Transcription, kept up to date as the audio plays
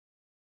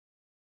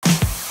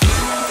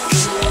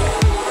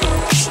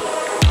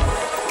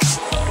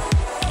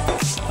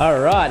All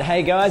right,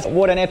 hey guys,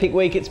 what an epic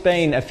week it's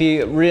been. A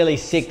few really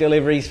sick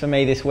deliveries for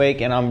me this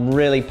week, and I'm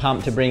really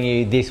pumped to bring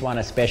you this one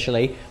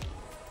especially.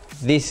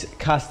 This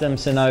custom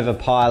Sonova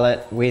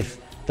Pilot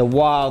with the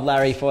wild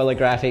Larry Foiler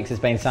graphics has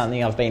been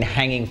something I've been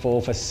hanging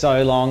for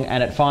so long,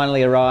 and it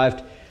finally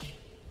arrived.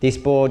 This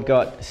board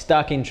got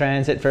stuck in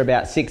transit for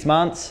about 6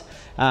 months.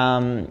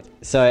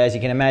 So as you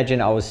can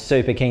imagine, I was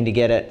super keen to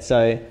get it.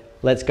 So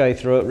let's go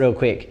through it real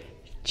quick.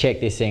 Check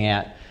this thing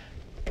out.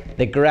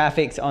 The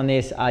graphics on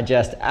this are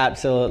just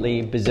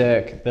absolutely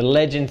berserk. The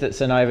legends at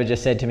Sonova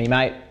just said to me,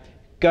 mate,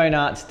 go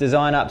nuts,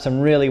 design up some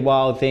really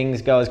wild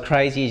things, go as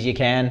crazy as you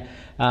can.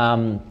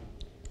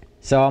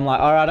 So I'm like,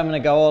 all right, I'm gonna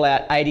go all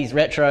out 80s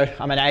retro.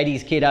 I'm an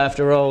 80s kid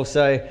after all.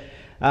 So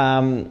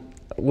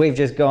we've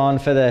just gone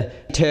for the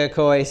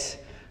turquoise,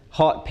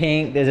 hot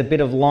pink. There's a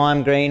bit of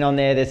lime green on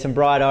there. There's some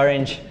bright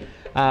orange.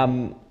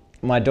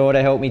 My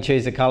daughter helped me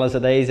choose the colors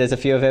of these. There's a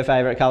few of her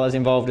favorite colors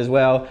involved as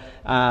well.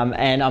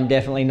 And I'm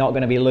definitely not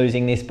going to be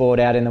losing this board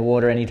out in the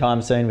water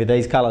anytime soon with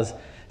these colors.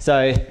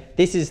 So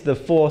this is the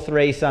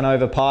 4.3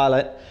 Sonova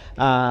Pilot.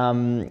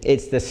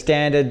 It's the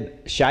standard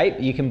shape.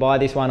 You can buy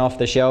this one off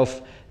the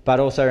shelf, but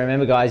also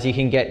remember guys, you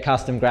can get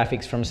custom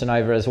graphics from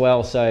Sonova as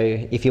well. So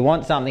if you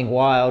want something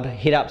wild,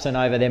 hit up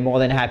Sonova. They're more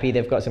than happy.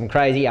 They've got some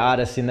crazy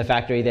artists in the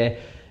factory there,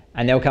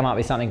 and they'll come up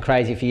with something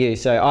crazy for you.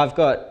 So I've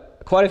got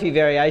quite a few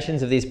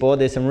variations of this board.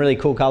 There's some really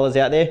cool colors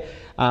out there.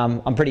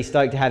 I'm pretty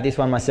stoked to have this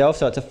one myself.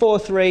 So it's a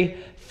 4.3,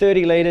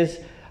 30 liters.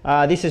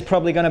 This is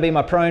probably going to be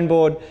my prone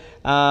board.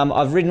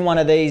 I've ridden one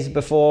of these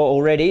before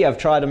already. I've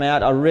tried them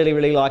out. I really,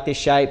 really like this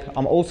shape.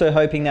 I'm also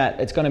hoping that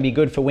it's going to be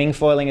good for wing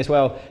foiling as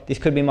well. This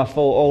could be my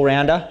full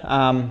all-rounder.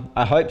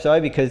 I hope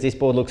so, because this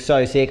board looks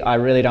so sick. I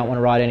really don't want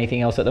to ride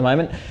anything else at the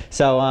moment.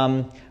 So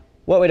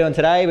what we're doing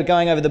today, we're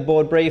going over the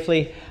board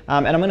briefly,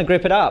 and I'm going to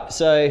grip it up.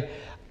 So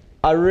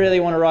I really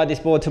want to ride this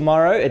board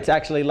tomorrow. It's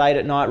actually late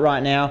at night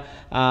right now,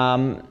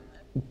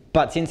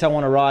 but since I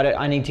want to ride it,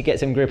 I need to get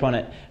some grip on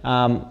it.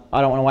 I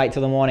don't want to wait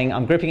till the morning.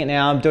 I'm gripping it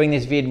now. I'm doing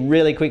this vid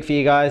really quick for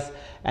you guys,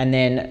 and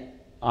then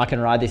I can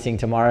ride this thing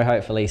tomorrow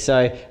hopefully.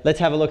 So let's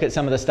have a look at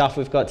some of the stuff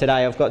we've got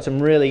today. I've got some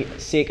really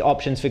sick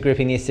options for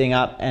gripping this thing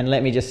up, and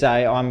let me just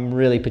say, I'm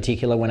really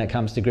particular when it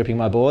comes to gripping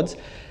my boards.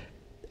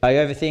 I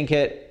overthink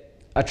it,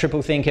 I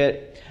triple think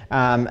it.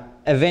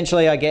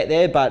 Eventually I get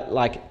there, but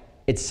like,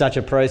 it's such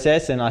a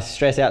process, and I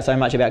stress out so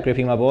much about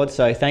gripping my board.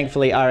 So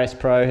thankfully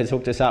RSPRO has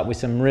hooked us up with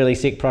some really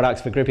sick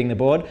products for gripping the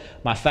board.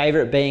 My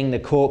favorite being the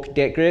Cork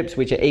deck grips,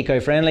 which are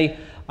eco-friendly.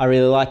 I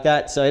really like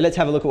that. So let's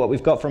have a look at what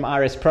we've got from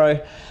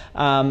RSPRO.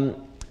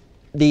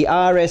 The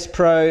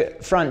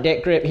RSPRO front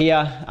deck grip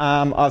here,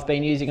 I've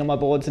been using on my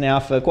boards now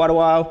for quite a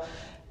while.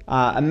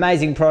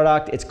 Amazing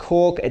product. It's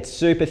Cork, it's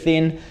super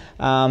thin.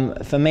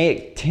 For me,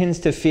 it tends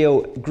to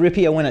feel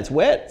grippier when it's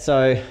wet.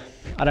 So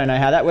I don't know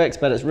how that works,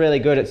 but it's really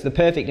good. It's the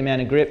perfect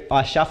amount of grip.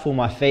 I shuffle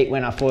my feet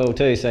when I foil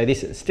too, so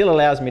this still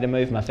allows me to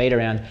move my feet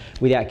around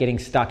without getting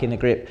stuck in the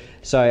grip.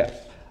 So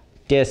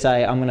dare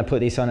say I'm going to put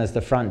this on as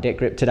the front deck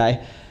grip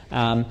today.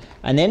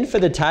 And then for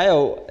the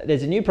tail,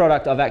 there's a new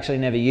product I've actually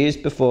never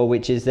used before,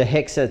 which is the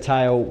Hexa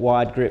Tail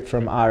Wide Grip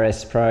from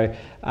RSPRO.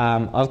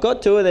 I've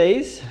got 2 of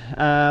these.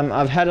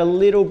 I've had a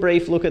little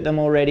brief look at them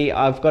already.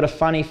 I've got a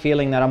funny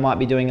feeling that I might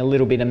be doing a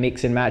little bit of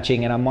mix and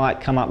matching, and I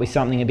might come up with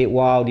something a bit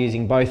wild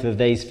using both of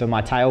these for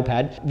my tail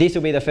pad. This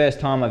will be the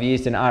first time I've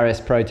used an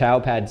RSPRO tail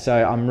pad,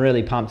 so I'm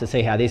really pumped to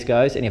see how this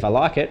goes, and if I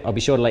like it, I'll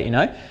be sure to let you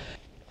know.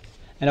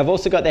 And I've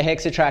also got the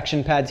Hexa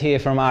Traction pads here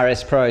from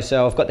RSPRO.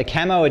 So I've got the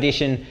Camo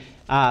Edition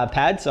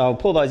pads. So I'll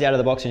pull those out of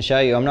the box and show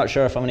you. I'm not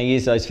sure if I'm going to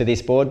use those for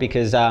this board,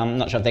 because I'm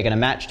not sure if they're going to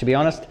match, to be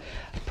honest.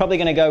 Probably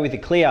going to go with the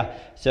clear.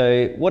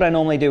 So what I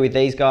normally do with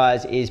these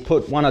guys is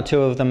put 1 or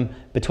 2 of them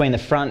between the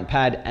front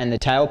pad and the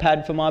tail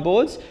pad for my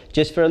boards,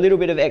 just for a little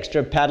bit of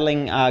extra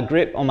paddling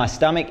grip on my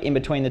stomach in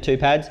between the 2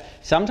 pads.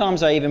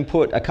 Sometimes I even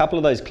put a couple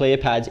of those clear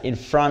pads in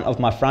front of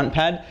my front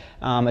pad,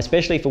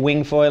 especially for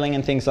wing foiling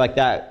and things like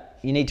that.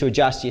 You need to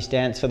adjust your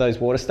stance for those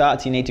water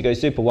starts. You need to go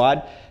super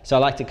wide. So I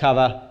like to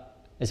cover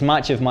as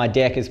much of my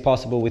deck as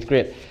possible with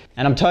grip.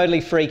 And I'm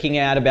totally freaking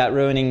out about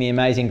ruining the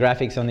amazing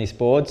graphics on this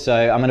board, so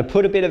I'm going to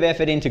put a bit of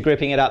effort into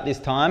gripping it up this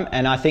time,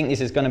 and I think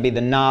this is going to be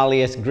the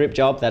gnarliest grip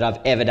job that I've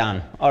ever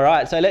done.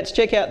 Alright, so let's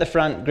check out the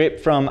front grip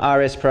from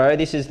RSPRO.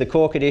 This is the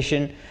Cork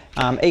edition,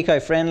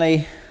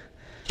 eco-friendly.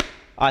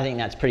 I think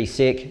that's pretty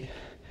sick.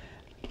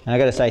 And I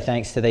got to say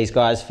thanks to these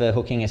guys for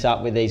hooking us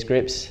up with these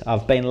grips.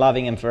 I've been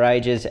loving them for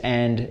ages,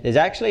 and there's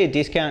actually a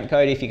discount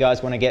code if you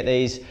guys want to get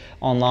these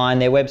online.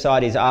 Their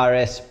website is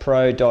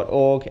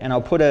rspro.org, and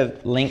I'll put a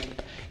link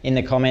in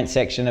the comment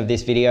section of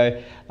this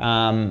video.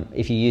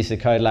 If you use the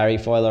code Larry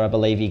Foiler, I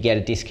believe you get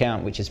a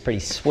discount, which is pretty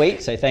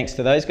sweet. So thanks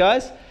to those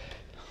guys.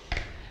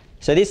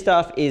 So this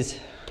stuff is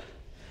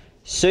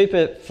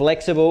super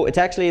flexible. It's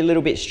actually a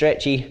little bit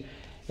stretchy.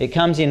 It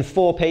comes in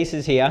 4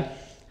 pieces here.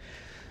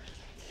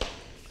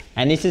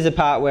 And this is the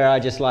part where I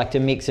just like to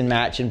mix and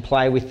match and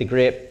play with the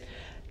grip,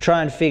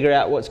 try and figure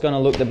out what's going to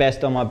look the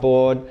best on my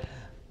board,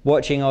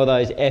 watching all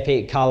those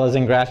epic colors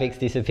and graphics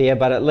disappear,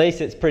 but at least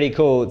it's pretty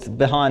cool. It's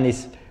behind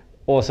this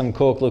awesome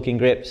Cork looking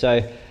grip.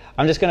 So I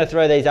I'm just going to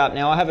throw these up.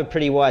 Now I have a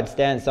pretty wide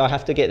stance, so I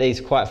have to get these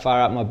quite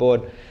far up my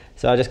board.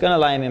 So I'm just going to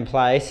lay them in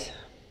place.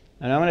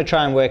 And I'm going to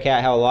try and work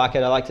out how I like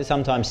it. I like to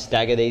sometimes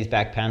stagger these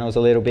back panels a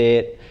little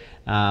bit.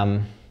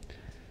 All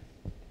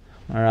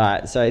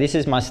right, so this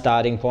is my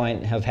starting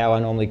point of how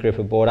I normally grip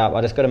a board up. I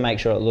just got to make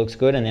sure it looks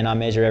good, and then I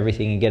measure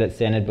everything and get it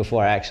centered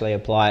before I actually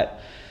apply it.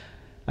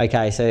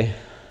 Okay, so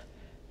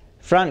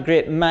front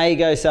grip may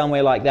go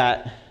somewhere like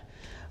that.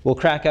 We'll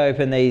crack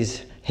open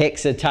these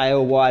Hexa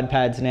tail wide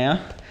pads now.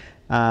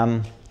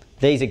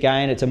 These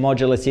again, it's a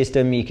modular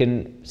system. You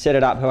can set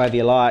it up however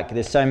you like.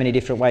 There's so many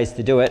different ways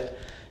to do it.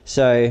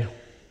 So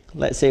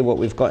let's see what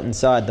we've got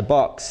inside the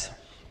box.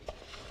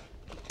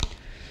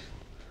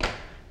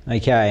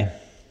 Okay,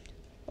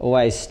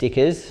 always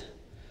stickers,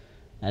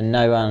 and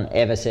no one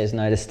ever says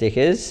no to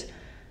stickers.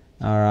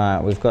 All right,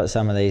 we've got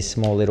some of these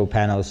small little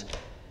panels.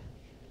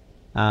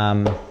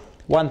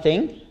 One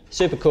thing,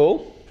 super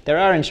cool, there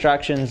are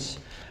instructions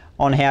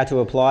on how to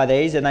apply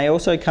these, and they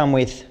also come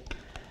with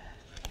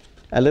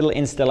a little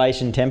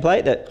installation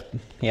template that,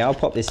 yeah, I'll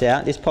pop this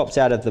out. This pops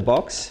out of the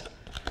box,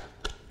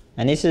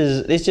 and this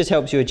just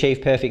helps you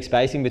achieve perfect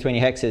spacing between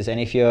your hexes. And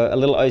if you're a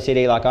little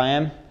OCD like I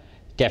am,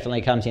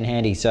 definitely comes in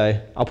handy. So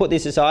I'll put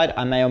this aside.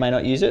 I may or may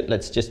not use it.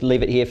 Let's just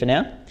leave it here for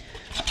now.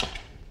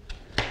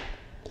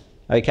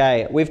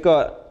 Okay, we've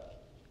got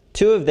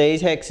two of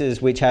these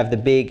hexes which have the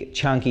big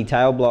chunky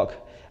tail block.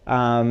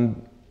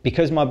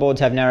 Because my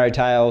boards have narrow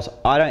tails,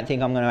 I don't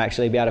think I'm going to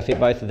actually be able to fit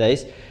both of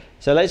these.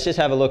 So let's just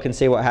have a look and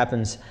see what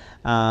happens.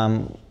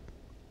 I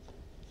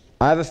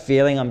have a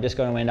feeling I'm just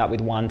going to end up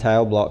with one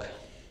tail block.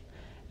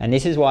 And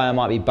this is why I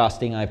might be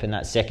busting open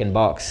that second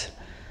box.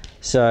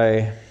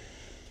 So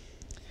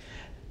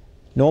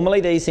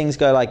normally these things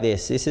go like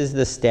this. This is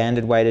the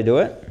standard way to do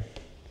it,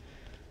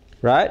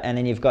 right? And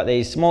then you've got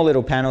these small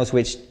little panels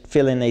which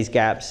fill in these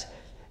gaps.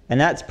 And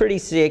that's pretty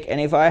sick.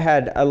 And if I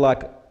had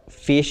a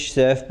fish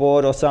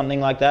surfboard or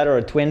something like that, or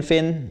a twin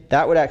fin,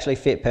 that would actually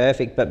fit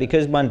perfect. But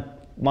because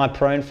my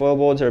prone foil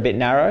boards are a bit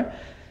narrow,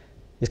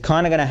 it's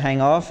kind of going to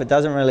hang off. It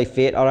doesn't really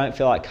fit. I don't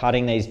feel like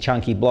cutting these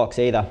chunky blocks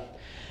either.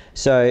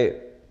 So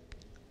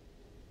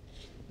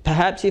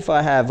perhaps if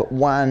I have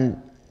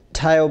one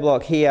tail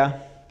block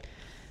here,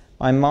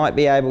 I might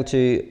be able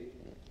to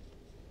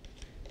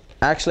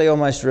actually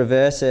almost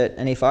reverse it.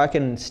 And if I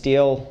can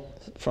steal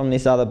from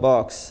this other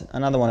box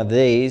another one of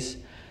these,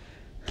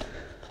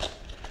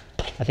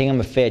 I think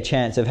I'm a fair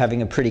chance of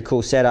having a pretty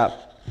cool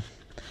setup.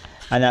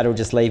 And that'll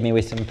just leave me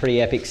with some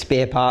pretty epic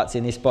spare parts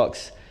in this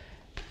box,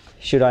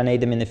 should I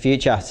need them in the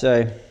future.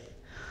 So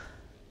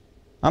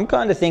I'm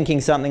kind of thinking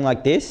something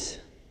like this,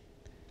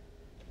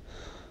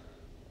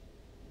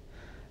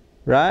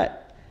 right?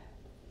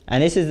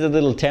 And this is the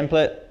little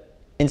template,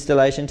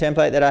 installation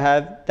template that I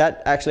have.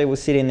 That actually will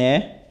sit in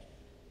there,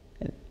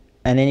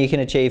 and then you can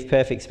achieve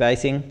perfect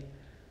spacing.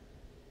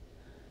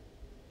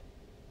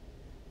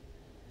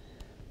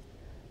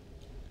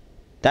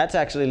 That's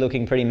actually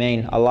looking pretty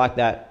mean. I like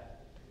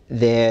that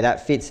there.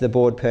 That fits the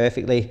board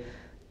perfectly.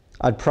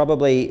 I'd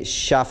probably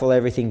shuffle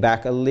everything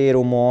back a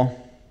little more,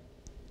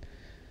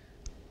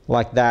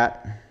 like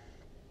that.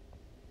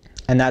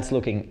 And that's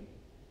looking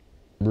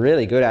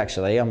really good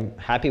actually. I'm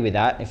happy with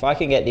that. If I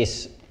can get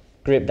this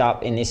gripped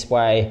up in this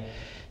way,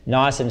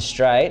 nice and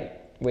straight,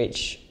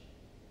 which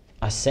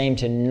I seem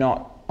to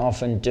not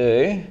often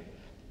do,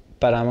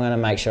 but I'm going to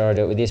make sure I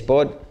do it with this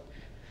board.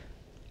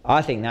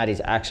 I think that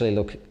is actually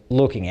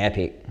looking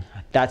epic.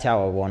 That's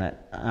how I want it.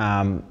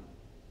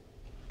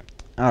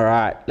 All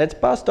right, let's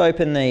bust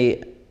open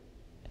the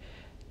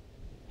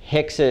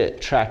Hexa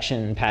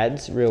traction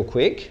pads real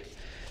quick.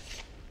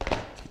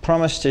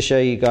 Promised to show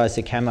you guys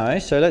the camo,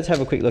 so let's have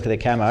a quick look at the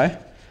camo.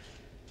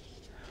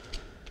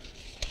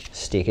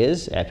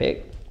 Stickers,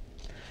 epic.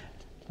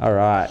 All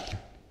right.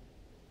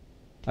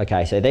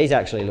 Okay, so these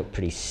actually look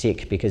pretty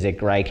sick because they're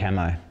grey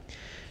camo.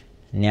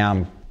 Now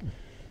I'm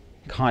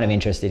kind of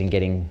interested in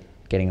getting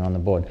on the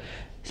board.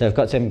 So I've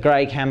got some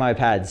grey camo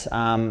pads.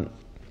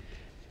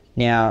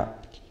 Now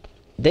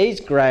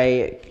these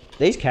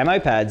camo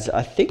pads,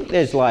 I think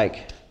there's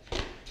there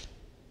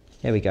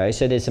we go.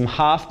 So there's some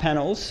half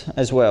panels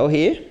as well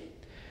here.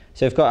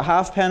 So we've got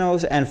half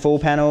panels and full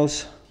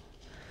panels.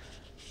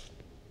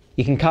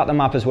 You can cut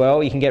them up as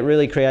well. You can get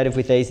really creative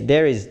with these.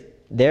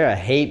 There are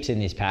heaps in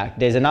this pack.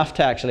 There's enough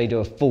to actually do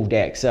a full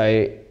deck.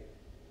 So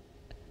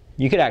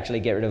you could actually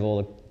get rid of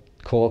all the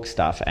Cork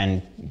stuff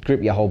and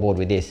grip your whole board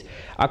with this.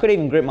 I could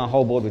even grip my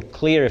whole board with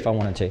clear if I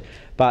wanted to,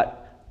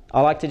 but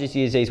I like to just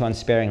use these ones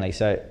sparingly.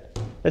 So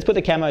let's put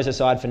the camos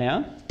aside for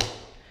now.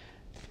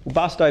 We'll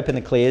bust open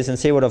the clears and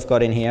see what I've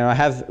got in here. I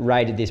have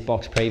rated this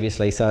box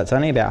previously, so it's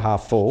only about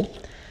half full.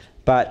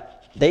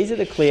 But these are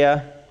the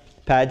clear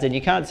pads, and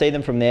you can't see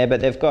them from there,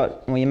 but they've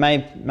got, well, you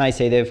may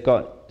see they've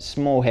got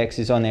small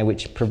hexes on there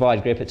which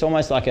provide grip. It's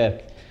almost like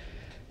a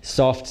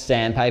soft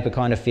sandpaper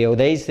kind of feel.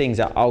 These things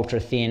are ultra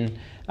thin,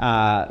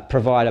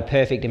 provide a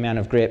perfect amount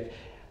of grip,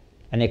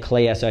 and they're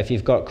clear. So if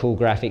you've got cool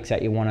graphics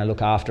that you want to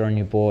look after on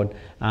your board,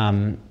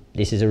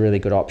 this is a really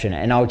good option.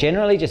 And I'll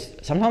generally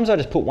sometimes I'll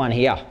just put one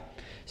here.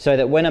 so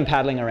that when I'm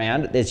paddling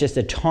around, there's just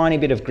a tiny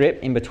bit of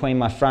grip in between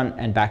my front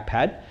and back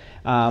pad.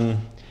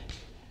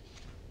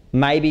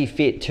 Maybe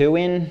fit 2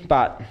 in,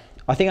 but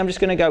I think I'm just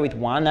gonna go with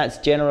 1. That's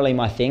generally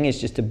my thing,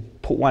 is just to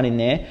put 1 in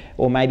there,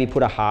 or maybe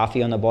put a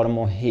halfie on the bottom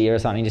or here or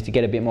something, just to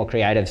get a bit more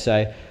creative.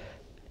 So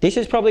this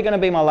is probably gonna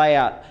be my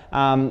layout.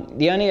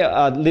 The only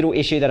little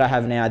issue that I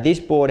have now, this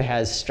board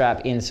has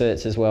strap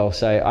inserts as well.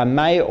 So I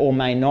may or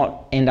may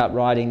not end up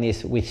riding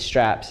this with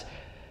straps,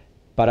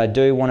 but I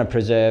do want to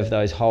preserve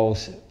those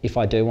holes if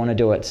I do want to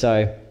do it.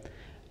 So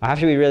I have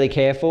to be really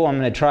careful. I'm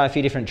going to try a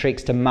few different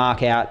tricks to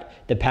mark out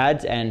the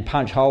pads and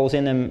punch holes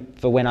in them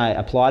for when I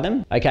apply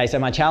them. Okay, so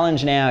my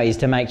challenge now is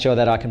to make sure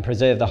that I can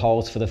preserve the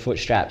holes for the foot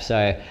strap. So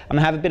I'm going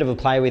to have a bit of a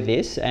play with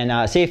this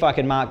and see if I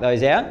can mark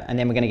those out, and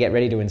then we're going to get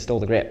ready to install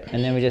the grip.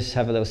 And then we just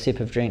have a little sip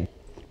of drink.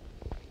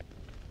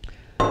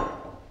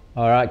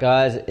 All right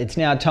guys, it's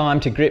now time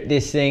to grip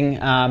this thing.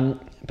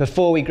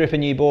 Before we grip a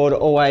new board,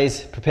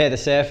 always prepare the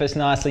surface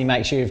nicely.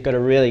 Make sure you've got a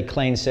really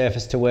clean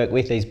surface to work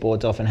with. These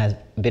boards often have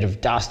a bit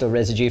of dust or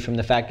residue from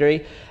the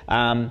factory.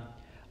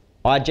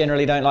 I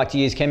generally don't like to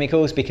use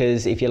chemicals,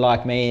 because if you're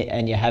like me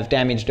and you have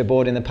damaged a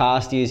board in the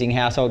past using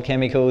household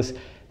chemicals,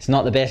 it's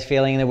not the best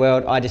feeling in the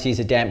world. I just use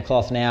a damp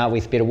cloth now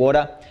with a bit of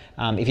water.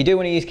 If you do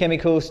want to use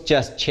chemicals,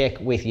 just check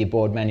with your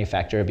board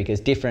manufacturer,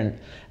 because different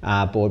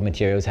board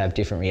materials have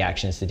different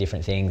reactions to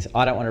different things.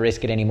 I don't want to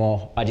risk it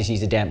anymore. I just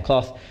use a damp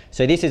cloth.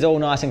 So this is all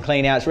nice and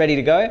clean now. It's ready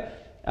to go.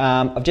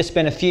 I've just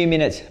spent a few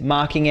minutes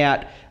marking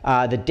out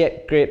the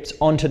deck grips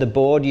onto the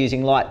board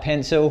using light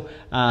pencil.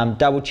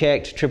 Double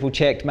checked, triple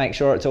checked, make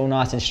sure it's all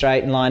nice and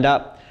straight and lined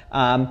up.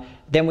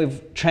 Then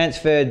we've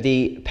transferred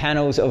the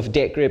panels of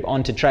deck grip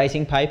onto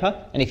tracing paper,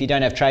 and if you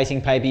don't have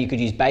tracing paper, you could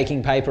use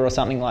baking paper or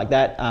something like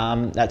that.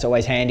 That's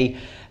always handy.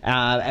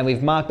 And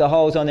we've marked the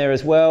holes on there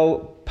as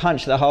well,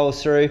 punched the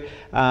holes through.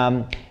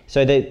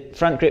 So the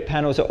front grip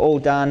panels are all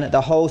done. The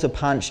holes are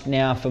punched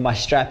now for my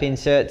strap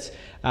inserts.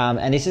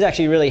 And this is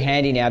actually really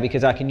handy now,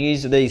 because I can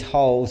use these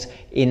holes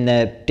in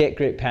the deck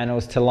grip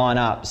panels to line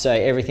up, so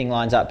everything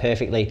lines up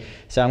perfectly.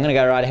 So I'm going to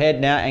go right ahead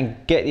now and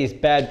get this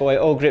bad boy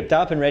all gripped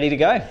up and ready to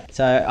go.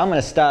 So I'm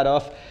going to start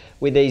off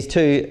with these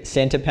 2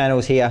 center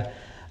panels here,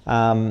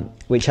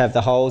 which have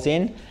the holes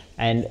in.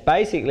 And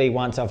basically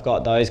once I've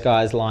got those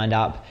guys lined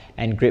up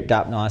and gripped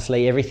up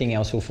nicely, everything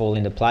else will fall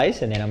into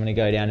place, and then I'm going to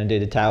go down and do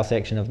the tail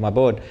section of my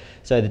board.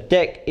 So the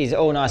deck is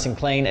all nice and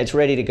clean, it's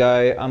ready to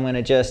go. I'm going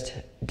to just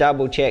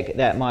double check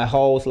that my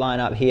holes line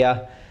up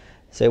here.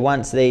 So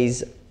once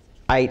these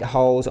 8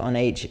 holes on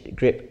each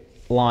grip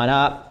line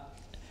up,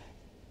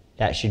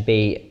 that should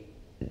be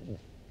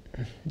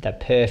the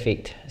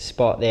perfect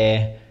spot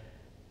there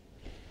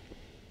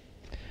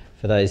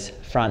for those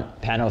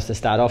front panels to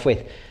start off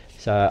with.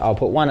 So I'll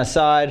put one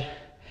aside,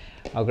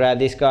 I'll grab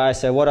this guy.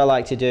 So what I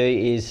like to do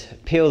is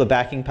peel the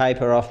backing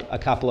paper off a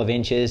couple of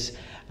inches,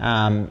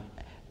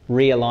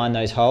 realign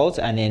those holes,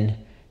 and then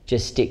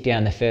just stick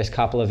down the first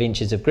couple of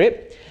inches of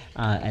grip,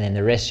 and then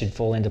the rest should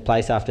fall into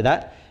place after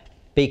that.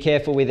 Be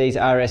careful with these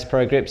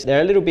RSPRO grips.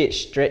 They're a little bit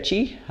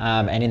stretchy,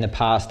 and in the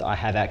past I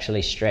have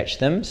actually stretched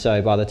them.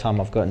 So by the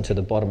time I've gotten to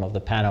the bottom of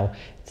the panel,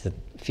 it's a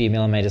few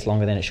millimeters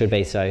longer than it should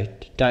be. So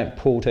don't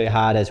pull too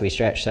hard as we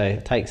stretch.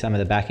 So take some of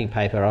the backing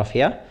paper off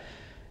here.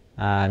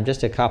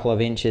 Just a couple of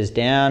inches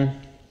down,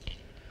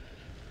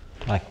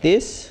 like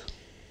this,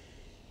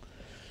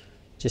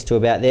 just to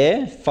about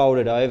there, fold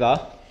it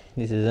over.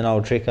 This is an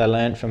old trick I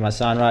learned from my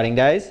signwriting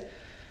days.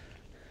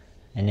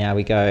 And now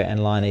we go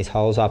and line these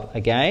holes up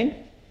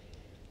again.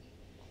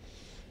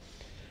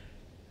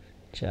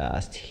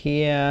 Just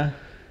here.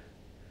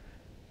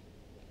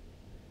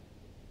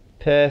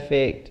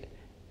 Perfect.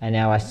 And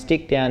now I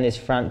stick down this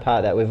front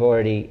part that we've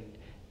already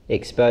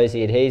exposed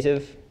the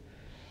adhesive,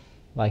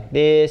 like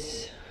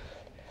this.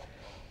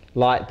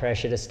 Light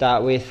pressure to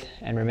start with,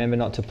 and remember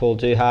not to pull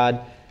too hard.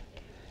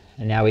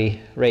 And now we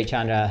reach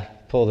under,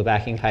 pull the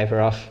backing paper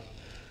off,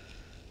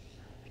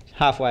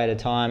 halfway at a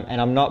time.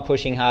 And I'm not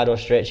pushing hard or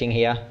stretching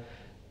here,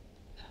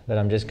 but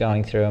I'm just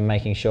going through and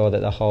making sure that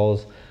the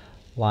holes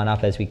line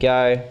up as we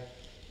go.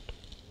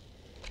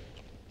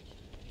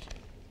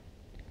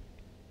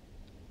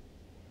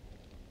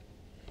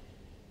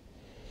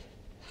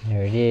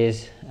 There it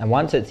is. And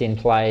once it's in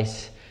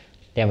place,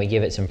 then we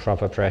give it some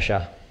proper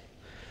pressure.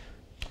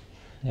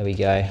 There we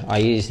go. I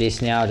use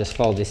this now, just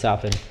fold this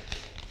up and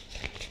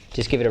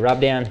just give it a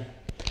rub down,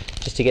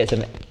 just to get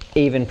some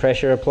even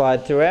pressure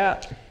applied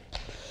throughout.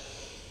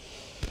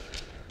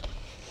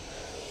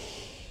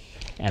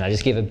 And I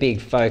just give a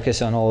big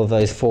focus on all of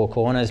those 4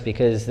 corners,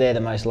 because they're the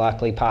most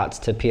likely parts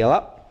to peel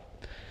up.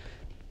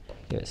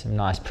 Give it some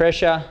nice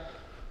pressure.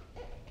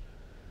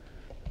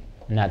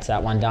 And that's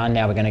that one done.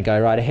 Now we're going to go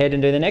right ahead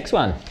and do the next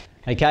one.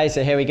 Okay,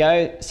 so here we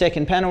go.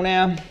 Second panel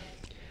now.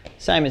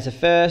 Same as the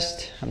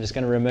first. I'm just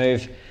going to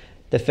remove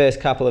the first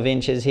couple of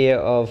inches here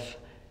of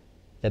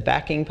the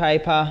backing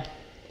paper,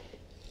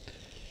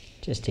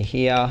 just to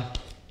here.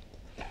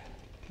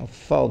 I'll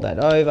fold that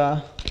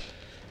over.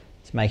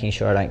 Just making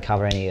sure I don't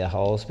cover any of the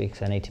holes,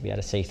 because I need to be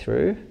able to see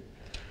through.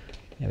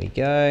 There we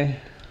go.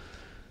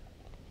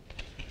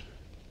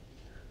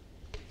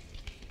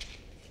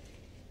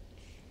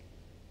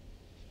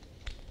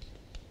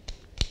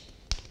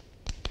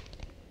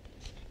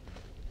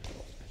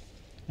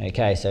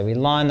 Okay, so we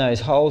line those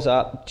holes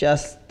up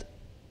just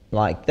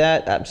like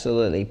that,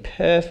 absolutely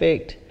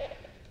perfect.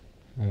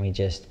 And we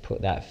just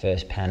put that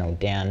first panel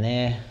down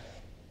there.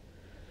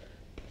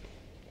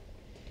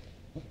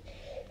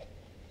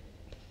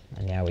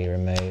 And now we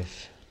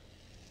remove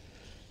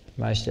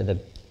most of the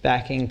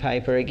backing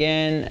paper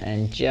again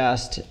and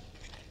just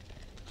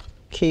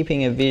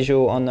keeping a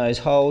visual on those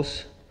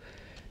holes,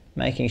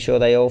 making sure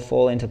they all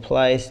fall into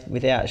place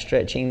without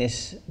stretching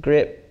this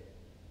grip.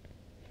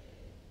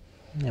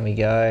 There we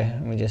go,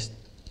 and we just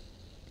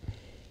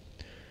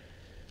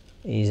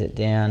ease it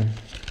down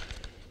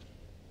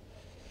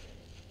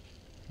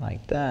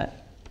like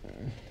that.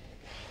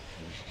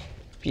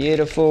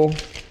 Beautiful.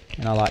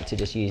 And I like to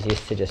just use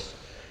this to just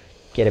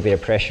get a bit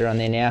of pressure on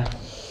there now.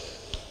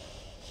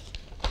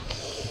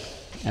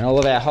 And all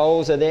of our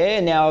holes are there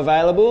now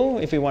available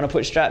if we want to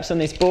put straps on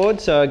this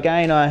board. So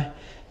again, I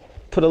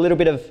put a little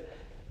bit of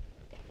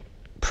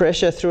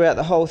pressure throughout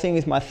the whole thing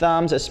with my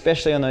thumbs,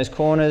 especially on those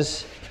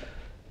corners.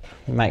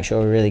 Make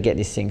sure we really get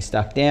this thing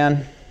stuck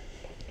down.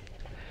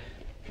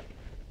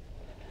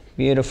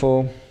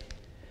 Beautiful.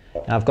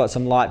 And I've got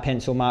some light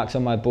pencil marks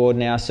on my board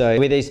now. So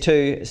with these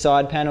two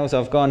side panels,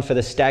 I've gone for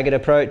the staggered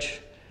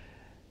approach,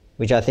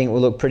 which I think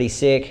will look pretty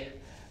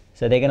sick.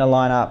 So they're going to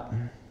line up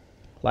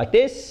like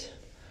this.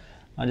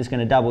 I'm just going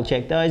to double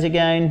check those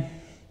again,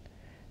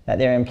 that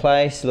they're in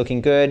place,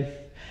 looking good.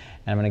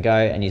 And I'm going to go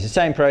and use the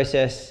same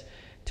process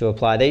to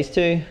apply these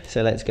two.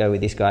 So let's go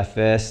with this guy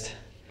first.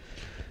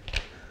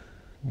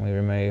 We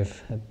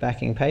remove the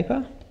backing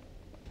paper.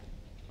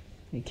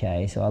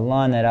 Okay, so I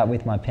line that up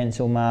with my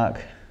pencil mark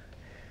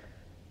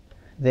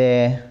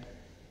there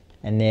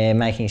and there,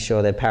 making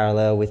sure they're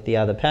parallel with the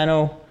other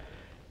panel.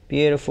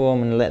 Beautiful. I'm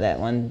going to let that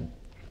one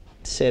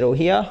settle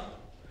here.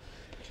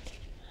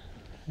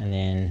 And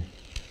then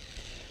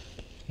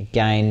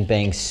again,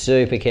 being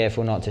super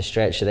careful not to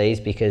stretch these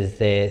because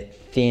they're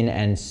thin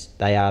and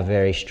they are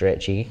very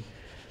stretchy.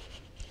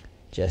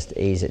 Just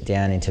ease it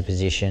down into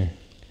position.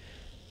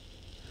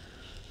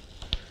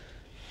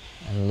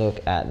 And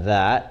look at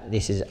that.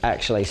 This is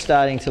actually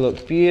starting to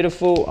look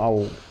beautiful.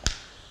 I'll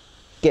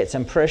get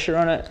some pressure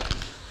on it.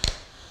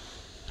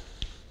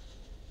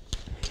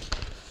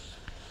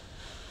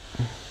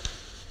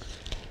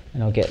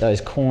 And I'll get those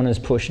corners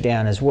pushed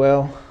down as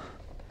well.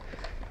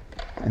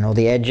 And all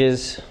the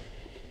edges.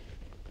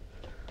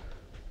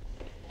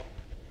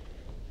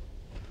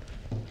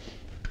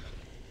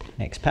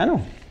 Next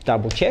panel.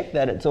 Double check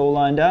that it's all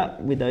lined up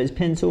with those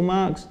pencil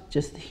marks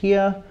just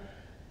here.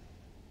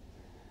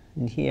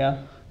 And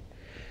here.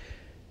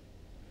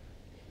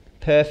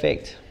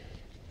 Perfect.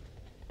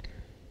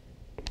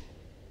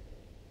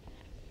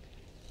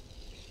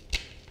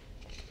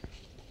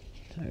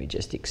 So we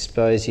just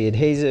expose the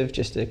adhesive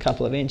just a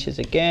couple of inches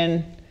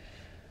again.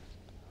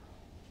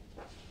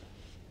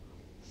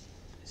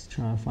 Just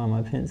try and find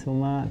my pencil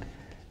mark,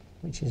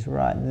 which is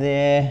right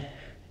there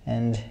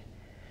and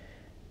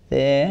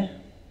there.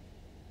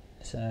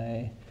 So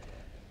there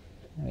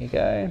we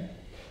go.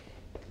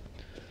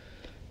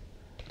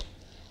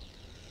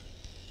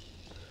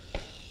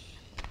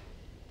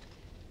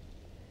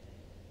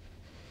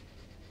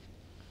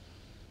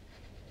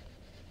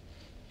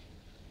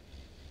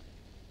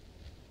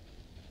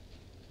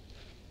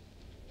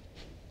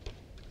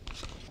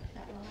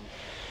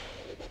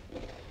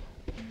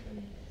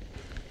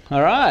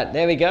 All right,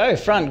 there we go.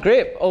 Front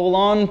grip, all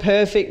on,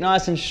 perfect,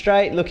 nice and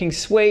straight, looking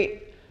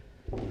sweet.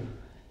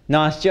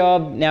 Nice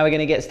job. Now we're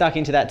going to get stuck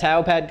into that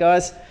tail pad,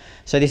 guys.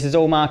 So this is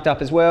all marked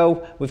up as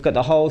well. We've got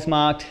the holes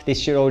marked. This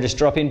should all just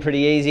drop in pretty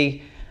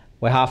easy.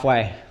 We're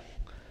halfway.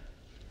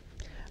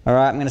 All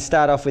right, I'm going to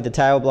start off with the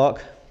tail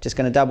block. Just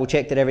going to double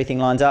check that everything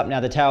lines up. Now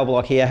the tail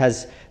block here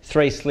has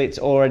 3 slits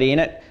already in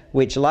it,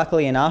 which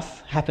luckily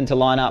enough happen to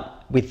line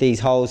up with these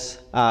holes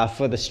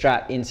for the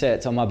strap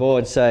inserts on my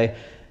board. So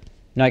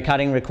no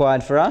cutting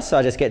required for us. So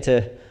I just get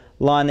to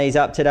line these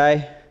up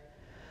today.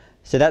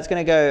 So that's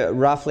going to go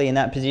roughly in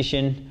that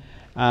position.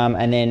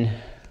 And then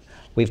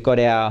we've got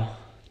our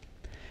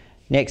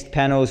next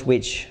panels,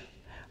 which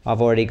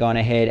I've already gone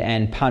ahead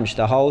and punched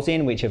the holes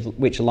in,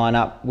 which line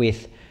up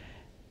with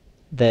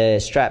the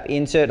strap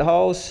insert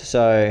holes.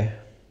 So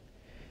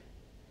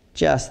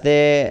just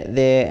there,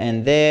 there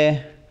and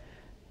there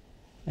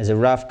as a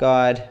rough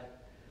guide.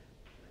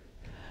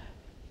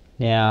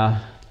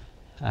 Now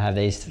I have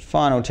these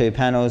final 2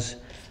 panels,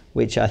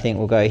 which I think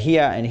will go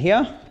here and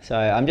here. So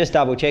I'm just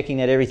double checking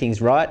that everything's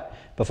right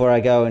before I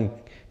go and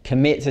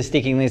commit to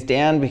sticking this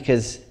down,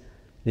 because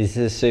this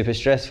is super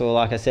stressful.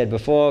 Like I said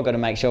before, got to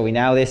make sure we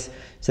nail this.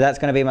 So that's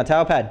going to be my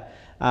tail pad.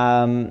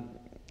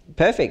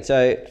 Perfect.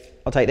 So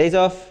I'll take these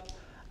off.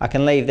 I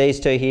can leave these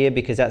 2 here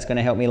because that's going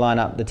to help me line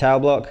up the tail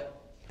block.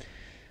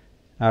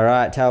 All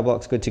right, tail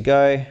block's good to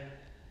go.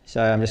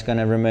 So I'm just going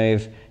to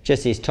remove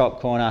just this top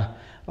corner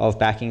of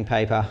backing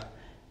paper,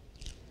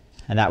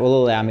 and that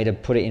will allow me to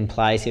put it in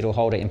place. It'll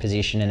hold it in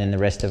position, and then the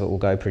rest of it will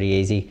go pretty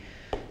easy.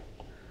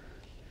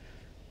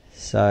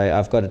 So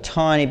I've got a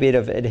tiny bit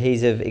of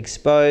adhesive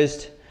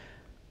exposed.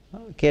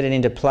 I'll get it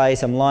into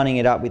place. I'm lining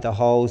it up with the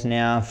holes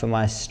now for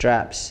my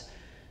straps.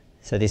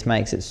 So this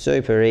makes it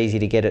super easy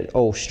to get it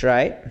all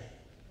straight.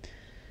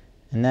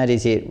 And that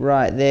is it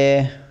right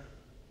there.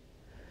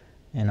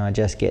 And I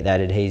just get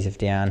that adhesive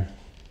down.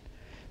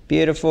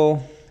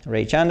 Beautiful.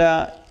 Reach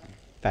under,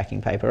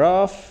 backing paper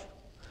off.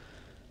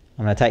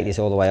 I'm going to take this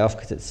all the way off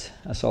because it's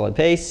a solid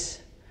piece.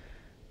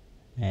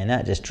 And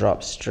that just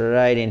drops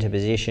straight into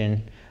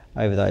position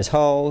over those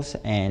holes,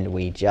 and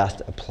we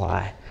just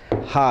apply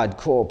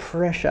hardcore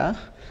pressure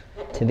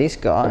to this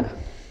guy.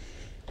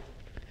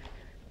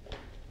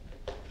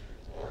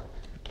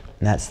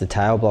 And that's the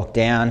tail block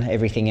down.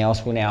 Everything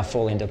else will now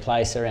fall into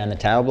place around the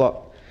tail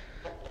block.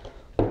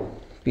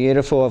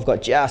 Beautiful. I've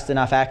got just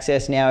enough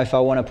access now if I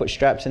want to put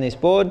straps in this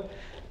board.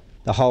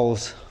 The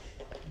holes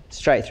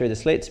straight through the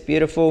slits.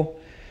 Beautiful.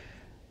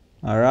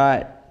 All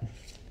right.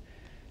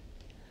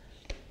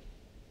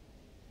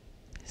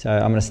 So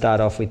I'm going to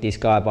start off with this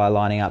guy by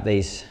lining up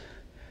these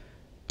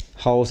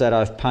holes that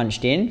I've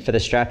punched in for the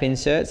strap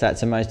inserts.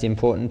 That's the most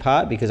important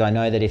part, because I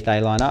know that if they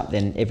line up,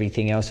 then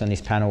everything else on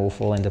this panel will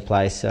fall into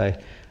place. So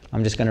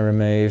I'm just going to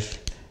remove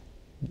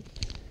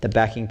the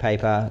backing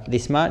paper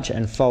this much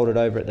and fold it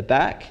over at the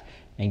back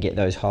and get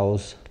those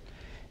holes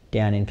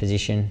down in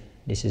position.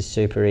 This is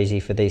super easy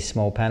for these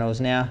small panels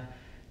now.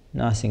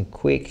 Nice and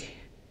quick.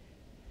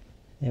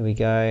 There we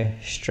go,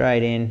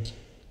 straight in.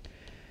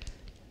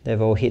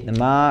 They've all hit the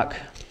mark.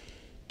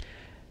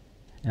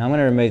 And I'm going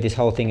to remove this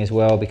whole thing as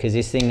well, because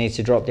this thing needs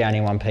to drop down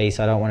in one piece.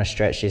 I don't want to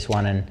stretch this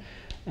one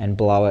and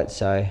blow it,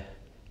 so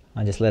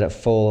I just let it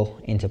fall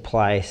into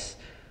place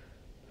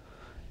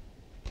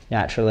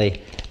naturally.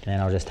 And then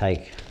I'll just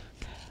take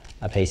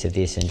a piece of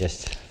this and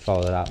just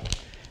fold it up.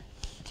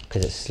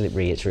 Because it's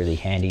slippery, it's really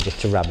handy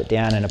just to rub it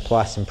down and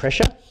apply some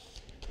pressure.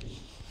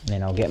 And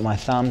then I'll get my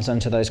thumbs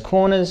onto those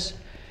corners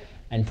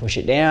and push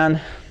it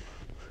down.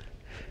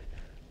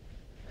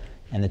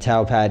 And the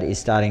tail pad is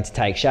starting to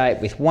take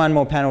shape with one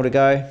more panel to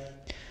go.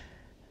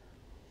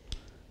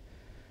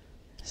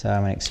 So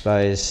I'm going to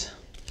expose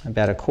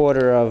about a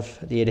quarter of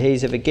the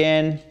adhesive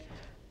again,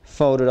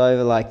 fold it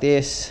over like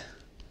this,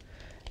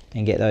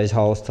 and get those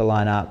holes to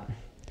line up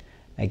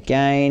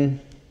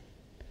again.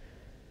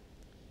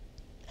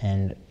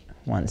 And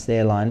once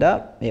they're lined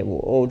up, it will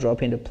all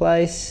drop into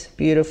place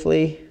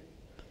beautifully.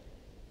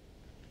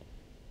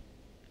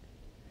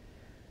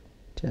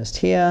 Just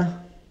here.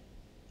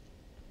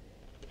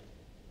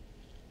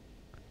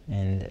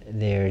 And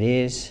there it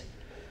is.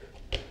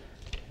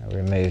 I'll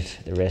remove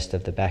the rest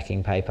of the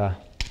backing paper.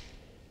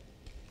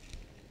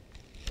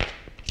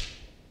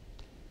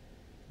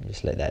 And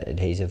just let that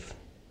adhesive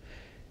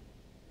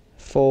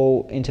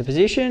fall into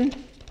position.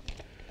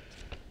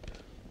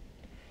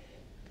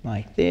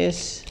 Like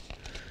this.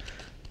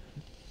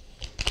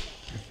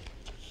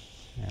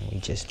 And we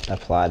just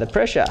apply the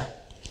pressure.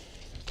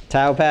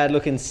 Tail pad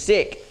looking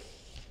sick.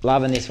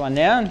 Loving this one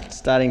now.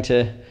 Starting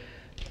to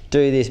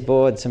do this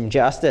board some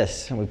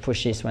justice, and we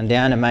push this one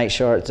down and make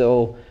sure it's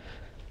all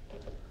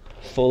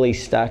fully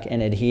stuck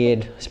and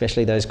adhered,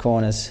 especially those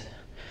corners.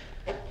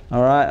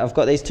 All right, I've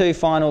got these two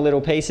final little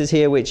pieces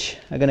here which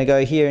are going to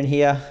go here and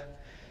here.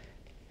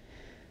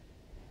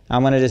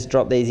 I'm going to just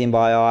drop these in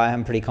by eye.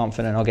 I'm pretty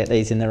confident I'll get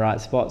these in the right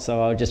spot, so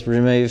I'll just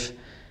remove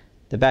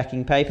the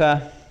backing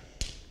paper,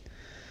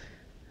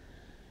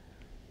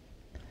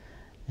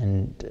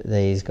 and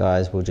these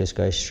guys will just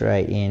go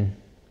straight in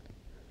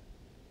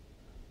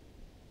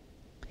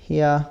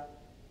here.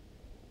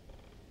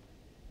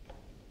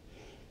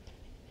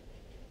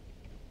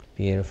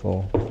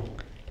 Beautiful.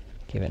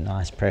 Give it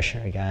nice pressure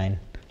again.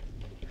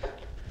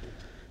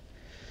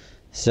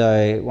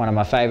 So one of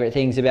my favourite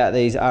things about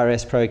these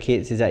RSPRO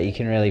kits is that you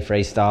can really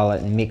freestyle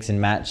it and mix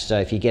and match. So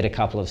if you get a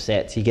couple of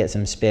sets, you get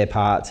some spare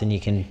parts and you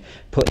can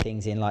put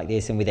things in like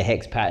this, and with a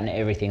hex pattern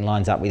everything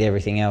lines up with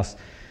everything else.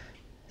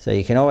 So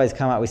you can always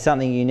come up with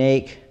something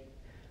unique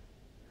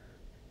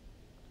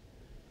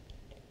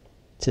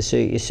to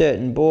suit your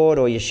certain board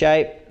or your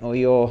shape or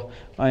your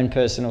own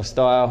personal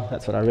style.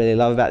 That's what I really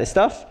love about this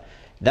stuff.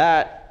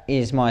 That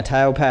is my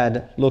tail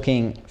pad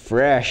looking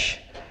fresh.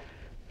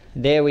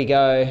 There we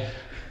go.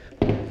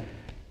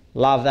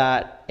 Love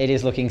that. It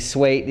is looking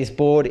sweet. This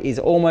board is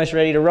almost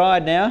ready to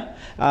ride now.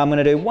 I'm going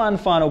to do one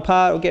final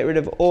part. I'll get rid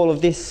of all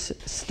of this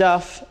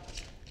stuff.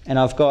 And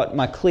I've got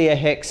my clear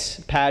hex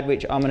pad,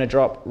 which I'm going to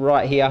drop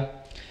right here.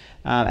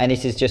 And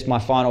this is just my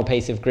final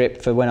piece of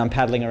grip for when I'm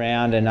paddling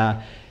around,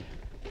 and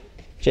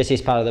just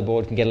this part of the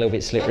board can get a little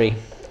bit slippery.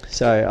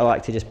 So I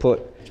like to just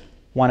put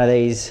one of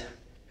these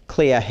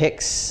clear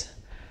hex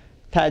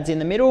pads in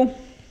the middle.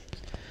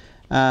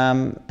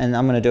 And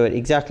I'm going to do it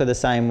exactly the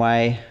same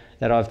way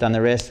that I've done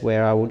the rest,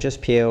 where I will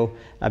just peel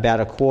about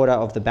a quarter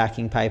of the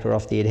backing paper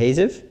off the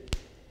adhesive.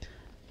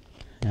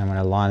 And I'm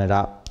going to line it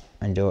up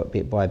and do it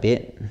bit by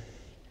bit.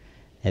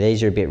 Now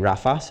these are a bit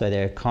rougher, so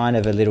they're kind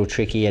of a little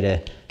trickier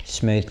to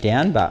smooth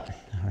down, but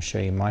I'll show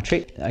you my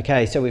trick.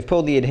 Okay, so we've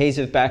pulled the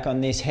adhesive back on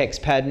this hex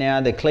pad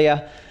now, the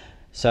clear.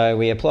 So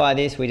we apply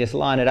this, we just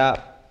line it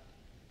up.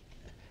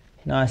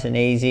 Nice and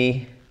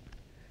easy.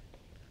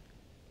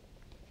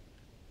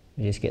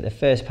 We just get the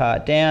first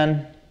part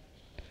down.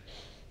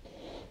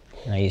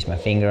 I use my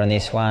finger on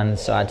this one,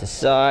 side to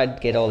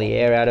side, get all the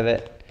air out of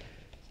it.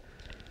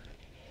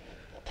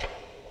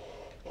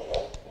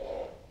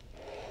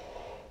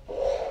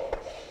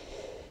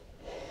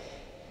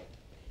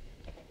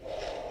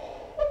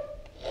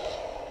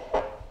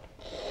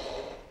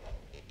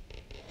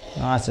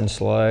 Nice and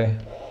slow.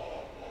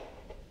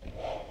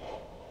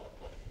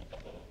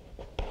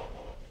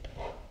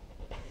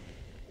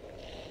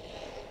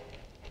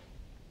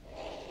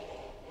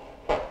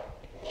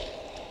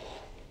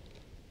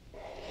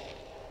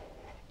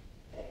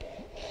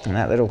 And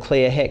that little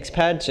clear hex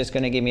pad's just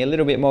going to give me a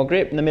little bit more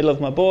grip in the middle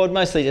of my board,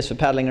 mostly just for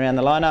paddling around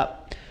the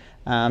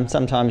lineup.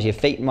 Sometimes your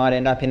feet might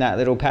end up in that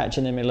little patch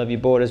in the middle of your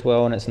board as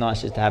well, and it's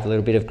nice just to have a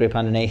little bit of grip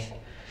underneath.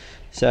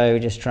 So we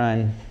just try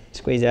and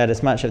squeeze out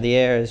as much of the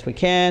air as we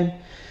can,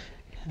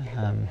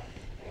 and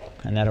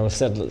that'll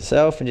settle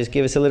itself and just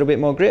give us a little bit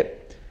more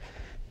grip.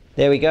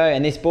 There we go,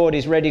 and this board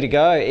is ready to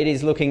go. It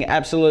is looking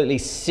absolutely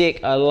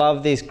sick. I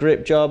love this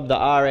grip job. The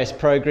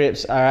RSPRO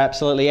grips are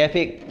absolutely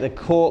epic. The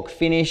cork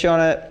finish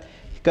on it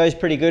goes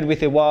pretty good with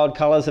the wild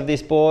colours of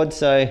this board,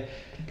 so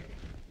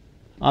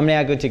I'm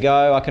now good to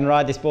go. I can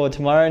ride this board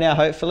tomorrow now,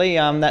 hopefully.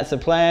 That's the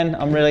plan.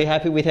 I'm really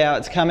happy with how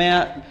it's come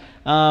out.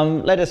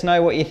 Let us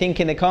know what you think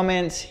in the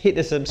comments. Hit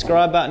the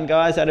subscribe button,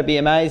 guys. That'd be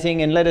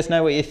amazing. And let us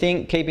know what you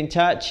think. Keep in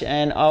touch,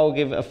 and I'll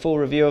give a full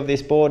review of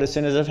this board as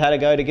soon as I've had a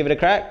go to give it a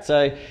crack.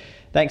 So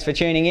thanks for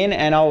tuning in,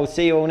 and I'll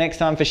see you all next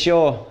time for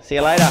sure. See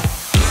you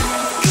later.